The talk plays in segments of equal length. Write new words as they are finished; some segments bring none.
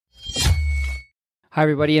Hi,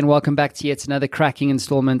 everybody, and welcome back to yet another cracking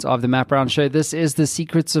installment of the Matt Brown Show. This is the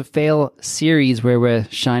Secrets of Fail series where we're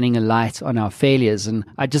shining a light on our failures. And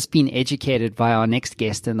I've just been educated by our next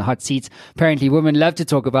guest in the hot seat. Apparently, women love to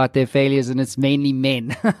talk about their failures, and it's mainly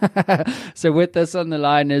men. So with us on the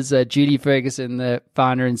line is Judy Fergerson, the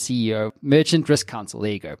founder and CEO, Merchant Risk Council.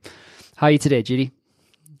 There you go. How are you today, Judy?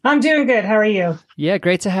 I'm doing good. How are you? Yeah,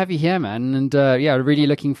 great to have you here, man. And really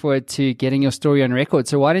looking forward to getting your story on record.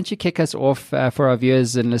 So why don't you kick us off for our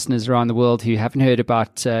viewers and listeners around the world who haven't heard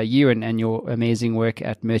about you and your amazing work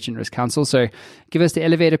at Merchant Risk Council. So give us the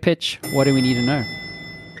elevator pitch. What do we need to know?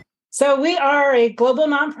 So we are a global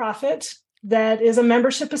nonprofit that is a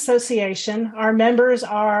membership association. Our members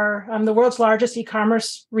are the world's largest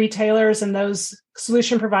e-commerce retailers and those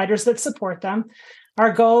solution providers that support them.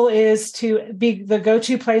 Our goal is to be the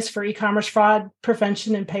go-to place for e-commerce fraud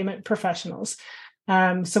prevention and payment professionals.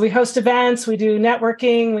 So we host events, we do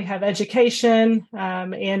networking, we have education,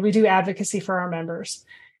 and we do advocacy for our members.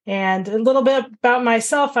 And a little bit about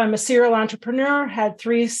myself, I'm a serial entrepreneur, had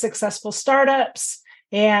 3 successful startups,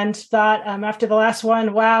 and thought after the last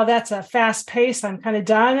one, wow, that's a fast pace. I'm kind of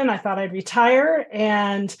done, and I thought I'd retire.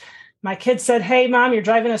 And my kids said, hey, Mom, you're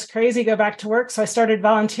driving us crazy. Go back to work. So I started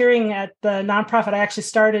volunteering at the nonprofit I actually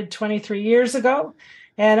started 23 years ago.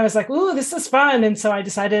 And I was like, ooh, this is fun. And so I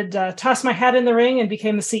decided to toss my hat in the ring and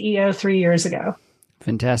became the CEO 3 years ago.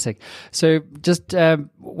 Fantastic. So just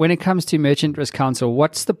when it comes to Merchant Risk Council,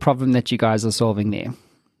 what's the problem that you guys are solving there?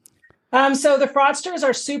 So the fraudsters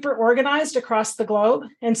are super organized across the globe.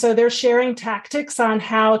 And so they're sharing tactics on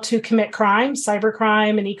how to commit crime,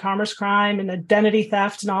 cybercrime and e-commerce crime and identity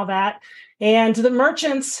theft and all that. And the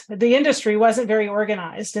merchants, the industry wasn't very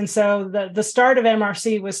organized. And so the start of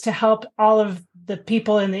MRC was to help all of the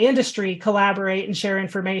people in the industry collaborate and share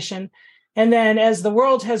information. And then as the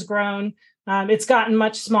world has grown, it's gotten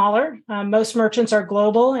much smaller. Most merchants are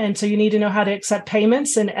global. And so you need to know how to accept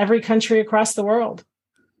payments in every country across the world.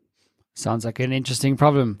 Sounds like an interesting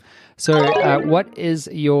problem. So what is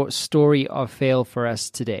your story of fail for us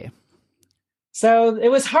today? So it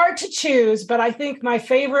was hard to choose, but I think my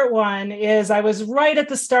favorite one is I was right at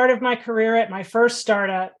the start of my career at my first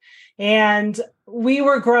startup, and we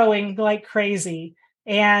were growing like crazy.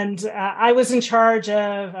 And I was in charge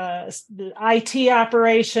of the IT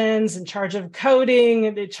operations, in charge of coding,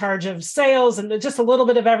 in charge of sales, and just a little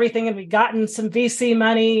bit of everything. And we'd gotten some VC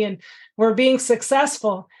money and we're being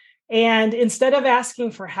successful. And instead of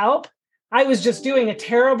asking for help, I was just doing a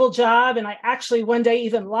terrible job. And I actually one day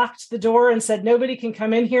even locked the door and said, nobody can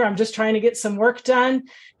come in here. I'm just trying to get some work done.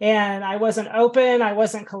 And I wasn't open. I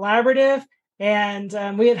wasn't collaborative.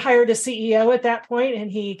 And we had hired a CEO at that point, and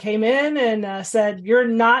he came in and said, you're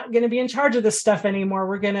not going to be in charge of this stuff anymore.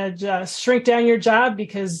 We're going to just shrink down your job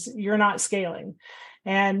because you're not scaling.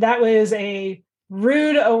 And that was a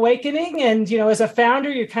rude awakening. And, as a founder,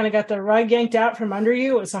 you kind of got the rug yanked out from under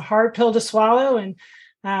you. It was a hard pill to swallow. And,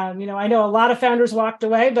 I know a lot of founders walked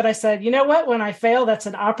away, but I said, you know what, when I fail, that's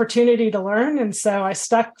an opportunity to learn. And so I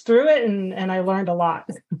stuck through it and I learned a lot.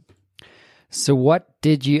 So what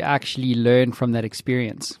did you actually learn from that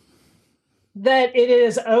experience? That it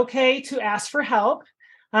is okay to ask for help.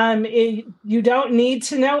 You don't need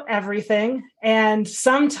to know everything. And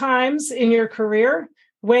sometimes in your career,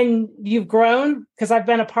 when you've grown, because I've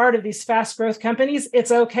been a part of these fast growth companies,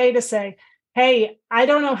 it's okay to say, hey, I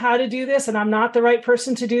don't know how to do this and I'm not the right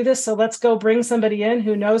person to do this. So let's go bring somebody in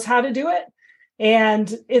who knows how to do it.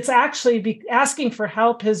 And it's actually asking for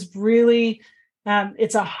help is really,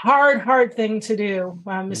 it's a hard thing to do,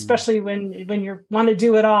 especially when you want to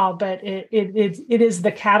do it all. But it is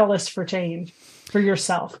the catalyst for change for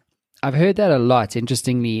yourself. I've heard that a lot,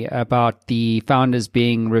 interestingly, about the founders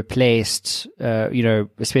being replaced,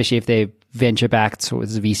 especially if they venture backed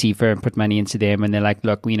with a VC firm, put money into them, and they're like,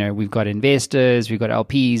 look, we've got investors, we've got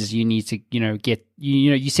LPs, you need to,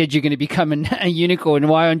 you said you're going to become a unicorn.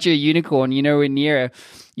 Why aren't you a unicorn? We're near,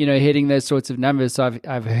 hitting those sorts of numbers. So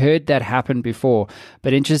I've heard that happen before.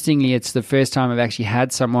 But interestingly, it's the first time I've actually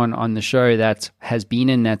had someone on the show that has been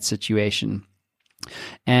in that situation.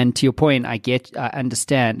 And to your point, I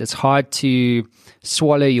understand. It's hard to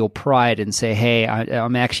swallow your pride and say, hey,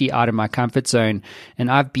 I'm actually out of my comfort zone.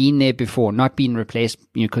 And I've been there before, not been replaced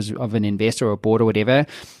because of an investor or a board or whatever,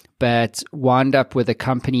 but wound up with a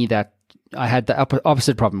company that I had the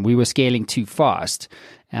opposite problem. We were scaling too fast.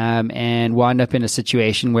 And wound up in a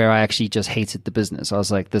situation where I actually just hated the business. I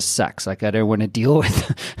was like, this sucks. Like, I don't want to deal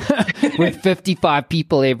with with 55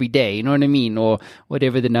 people every day, you know what I mean? Or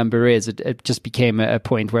whatever the number is. It just became a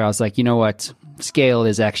point where I was like, you know what? Scale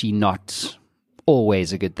is actually not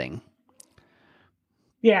always a good thing.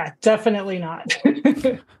 Yeah, definitely not.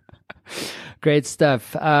 Great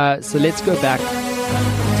stuff. So let's go back to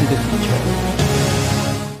the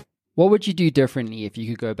future. What would you do differently if you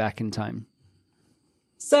could go back in time?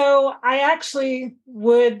 So I actually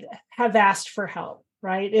would have asked for help,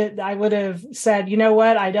 right? I would have said, you know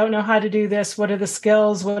what? I don't know how to do this. What are the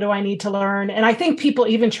skills? What do I need to learn? And I think people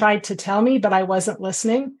even tried to tell me, but I wasn't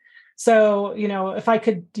listening. So, if I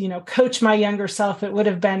could, coach my younger self, it would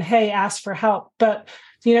have been, hey, ask for help. But,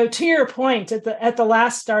 to your point, at the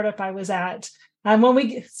last startup I was at,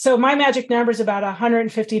 so my magic number is about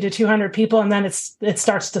 150 to 200 people, and then it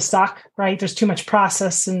starts to suck, right? There's too much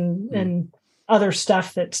process and other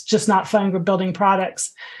stuff that's just not fun. We're building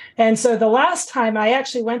products. And so the last time I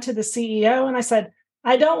actually went to the CEO and I said,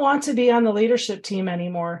 I don't want to be on the leadership team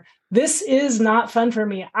anymore. This is not fun for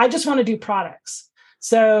me. I just want to do products.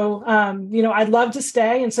 So, I'd love to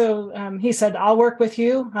stay. And so he said, I'll work with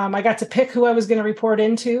you. I got to pick who I was going to report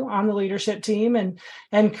into on the leadership team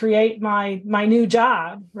and create my new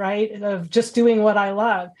job, right, of just doing what I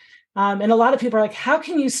love. And a lot of people are like, how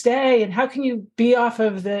can you stay? And how can you be off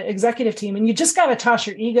of the executive team? And you just got to toss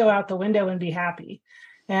your ego out the window and be happy.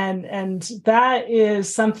 And that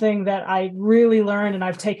is something that I really learned and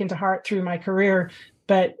I've taken to heart through my career.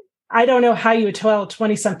 But I don't know how you would tell a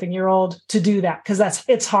 20-something-year-old to do that, because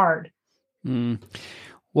it's hard.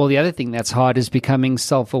 Well, the other thing that's hard is becoming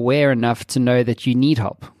self-aware enough to know that you need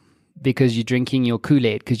help, because you're drinking your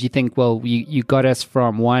Kool-Aid, because you think, well, you got us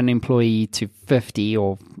from one employee to 50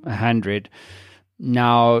 or 100.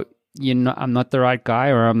 Now, I'm not the right guy,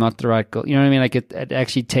 or I'm not the right girl. You know what I mean? Like it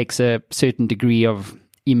actually takes a certain degree of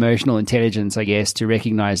emotional intelligence, I guess, to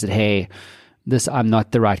recognize that, hey, I'm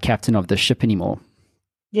not the right captain of the ship anymore.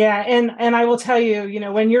 Yeah. And I will tell you,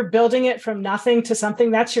 when you're building it from nothing to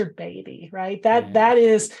something, that's your baby, right? That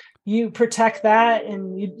is, you protect that,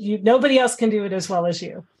 and you nobody else can do it as well as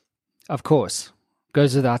you. Of course.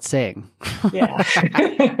 Goes without saying. Yeah.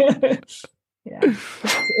 Yeah.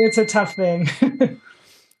 It's a tough thing.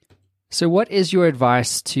 So what is your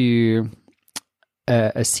advice to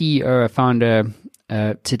a CEO, a founder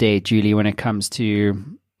today, Julie, when it comes to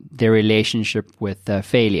their relationship with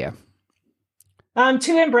failure?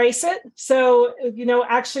 To embrace it. So,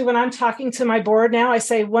 actually, when I'm talking to my board now, I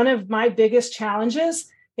say one of my biggest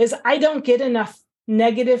challenges is I don't get enough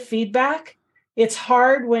negative feedback. It's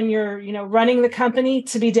hard when you're, running the company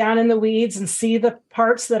to be down in the weeds and see the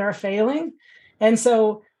parts that are failing. And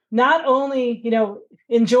so not only,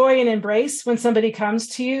 enjoy and embrace when somebody comes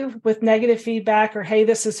to you with negative feedback or, hey,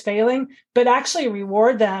 this is failing, but actually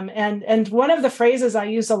reward them. And one of the phrases I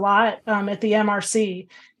use a lot at the MRC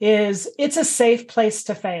is, it's a safe place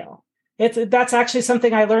to fail. That's actually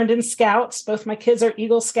something I learned in Scouts. Both my kids are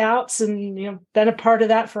Eagle Scouts and, been a part of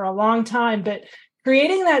that for a long time. But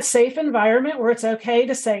creating that safe environment where it's okay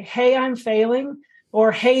to say, hey, I'm failing,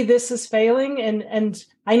 or, hey, this is failing and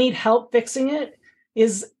I need help fixing it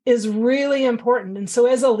is really important. And so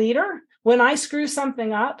as a leader, when I screw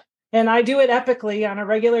something up, and I do it epically on a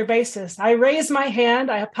regular basis, I raise my hand,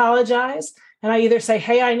 I apologize, and I either say,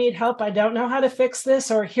 hey, I need help, I don't know how to fix this,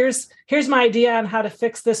 or here's my idea on how to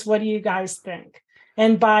fix this. What do you guys think?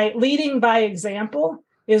 And by leading by example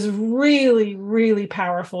is really, really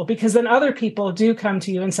powerful, because then other people do come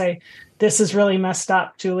to you and say, this is really messed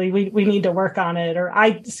up, Julie. We need to work on it. Or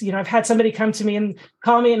I've had somebody come to me and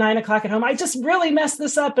call me at 9:00 at home. I just really messed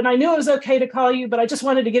this up, and I knew it was okay to call you, but I just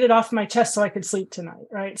wanted to get it off my chest so I could sleep tonight.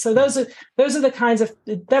 Right. So that's the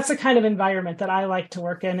kind of environment that I like to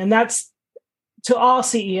work in. And that's, to all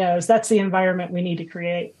CEOs, that's the environment we need to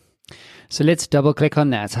create. So let's double click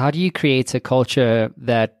on that. How do you create a culture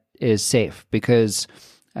that is safe? Because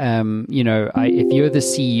if you're the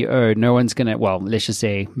CEO, no one's going to, well, let's just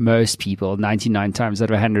say most people, 99 times out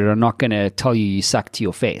of 100, are not going to tell you suck to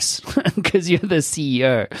your face because you're the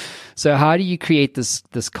CEO. So how do you create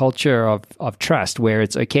this culture of trust where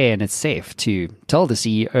it's okay and it's safe to tell the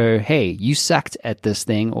CEO, hey, you sucked at this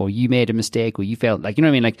thing, or you made a mistake, or you failed? Like, you know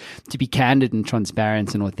what I mean? Like, to be candid and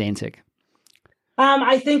transparent and authentic.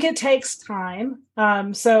 I think it takes time.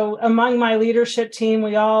 So among my leadership team,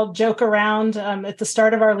 we all joke around at the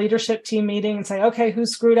start of our leadership team meeting and say, okay, who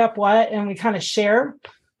screwed up what? And we kind of share,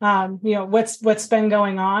 what's been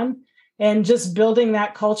going on, and just building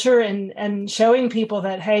that culture and showing people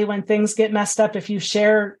that, hey, when things get messed up, if you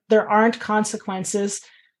share, there aren't consequences.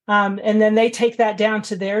 And then they take that down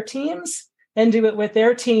to their teams and do it with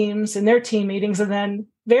their teams and their team meetings. And then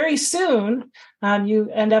very soon, you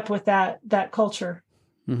end up with that culture.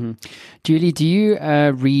 Mm-hmm. Julie, do you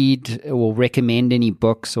read or recommend any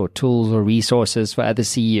books or tools or resources for other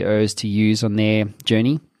CEOs to use on their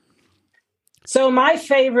journey? So my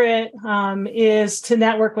favorite is to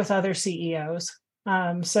network with other CEOs.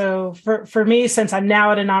 So for me, since I'm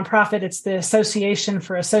now at a nonprofit, it's the Association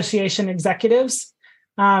for Association Executives.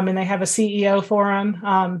 And they have a CEO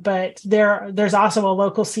forum. But there's also a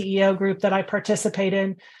local CEO group that I participate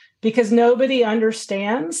in, because nobody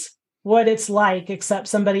understands what it's like except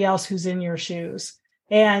somebody else who's in your shoes.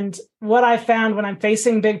 And what I found when I'm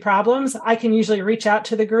facing big problems, I can usually reach out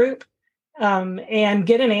to the group and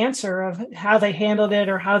get an answer of how they handled it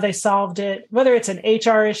or how they solved it, whether it's an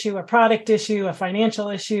HR issue, a product issue, a financial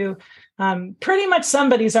issue. Pretty much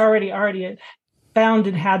somebody's already found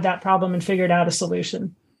and had that problem and figured out a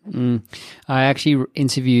solution. I actually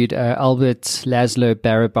interviewed Albert Laszlo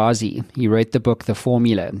Barabazi. He wrote the book, The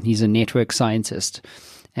Formula. He's a network scientist.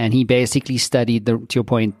 And he basically studied, to your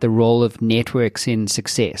point, the role of networks in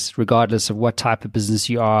success, regardless of what type of business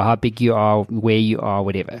you are, how big you are, where you are,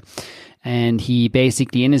 whatever. And he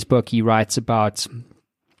basically, in his book, he writes about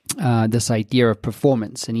this idea of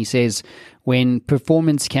performance. And he says, when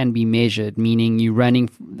performance can be measured, meaning you're running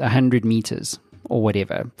 100 meters or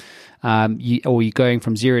whatever, or you're going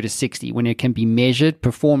from 0 to 60, when it can be measured,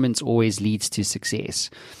 performance always leads to success.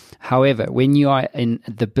 However, when you are in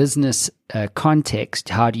the business context,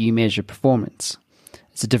 how do you measure performance?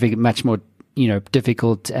 It's a much more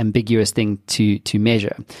difficult, ambiguous thing to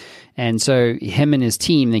measure. And so him and his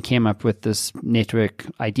team, they came up with this network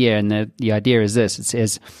idea, and the idea is this. It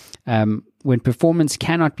says, when performance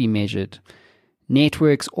cannot be measured,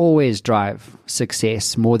 networks always drive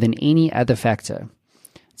success more than any other factor.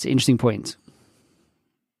 It's an interesting point.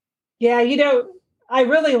 Yeah, I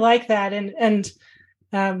really like that. And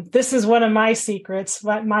this is one of my secrets.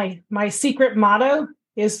 My secret motto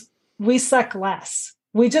is, we suck less.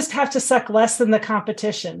 We just have to suck less than the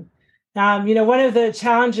competition. One of the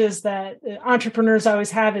challenges that entrepreneurs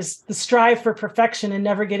always have is the strive for perfection and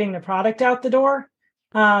never getting the product out the door.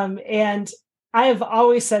 And I have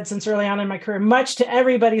always said since early on in my career, much to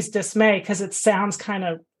everybody's dismay, because it sounds kind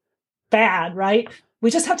of bad, right? We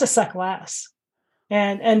just have to suck less.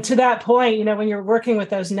 And to that point, when you're working with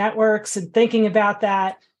those networks and thinking about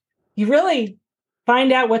that, you really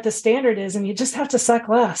find out what the standard is, and you just have to suck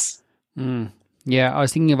less. Yeah, I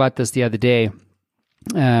was thinking about this the other day.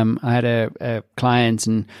 I had a client,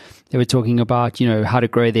 and they were talking about, how to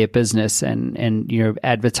grow their business and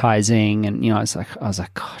advertising. And, I was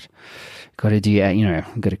like, God, got to do,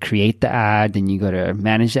 got to create the ad, and you got to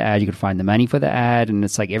manage the ad, you got to find the money for the ad. And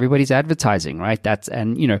it's like, everybody's advertising, right? By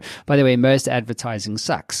the way, most advertising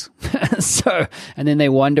sucks. And then they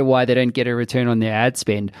wonder why they don't get a return on their ad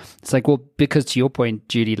spend. It's like, well, because to your point,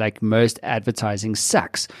 Judy, like, most advertising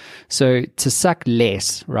sucks. So to suck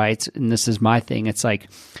less, right? And this is my thing. It's like,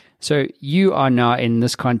 so you are now in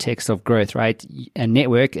this context of growth, right? A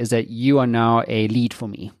network is that you are now a lead for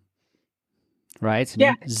me. Right?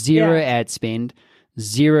 Yeah. Zero ad spend,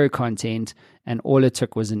 zero content, and all it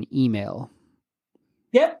took was an email.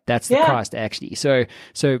 Yep. That's the cost, actually. So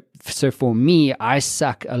for me, I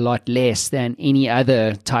suck a lot less than any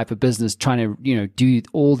other type of business trying to, do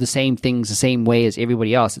all the same things the same way as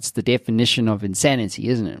everybody else. It's the definition of insanity,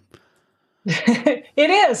 isn't it? It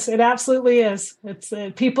is. It absolutely is. It's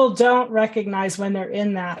people don't recognize when they're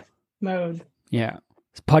in that mode. Yeah.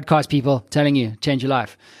 It's podcast people telling you, change your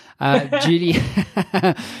life. Julie,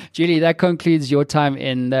 that concludes your time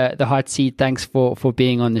in the hot seat. Thanks for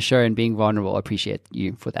being on the show and being vulnerable. I appreciate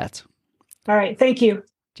you for that. All right. Thank you.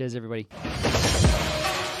 Cheers, everybody.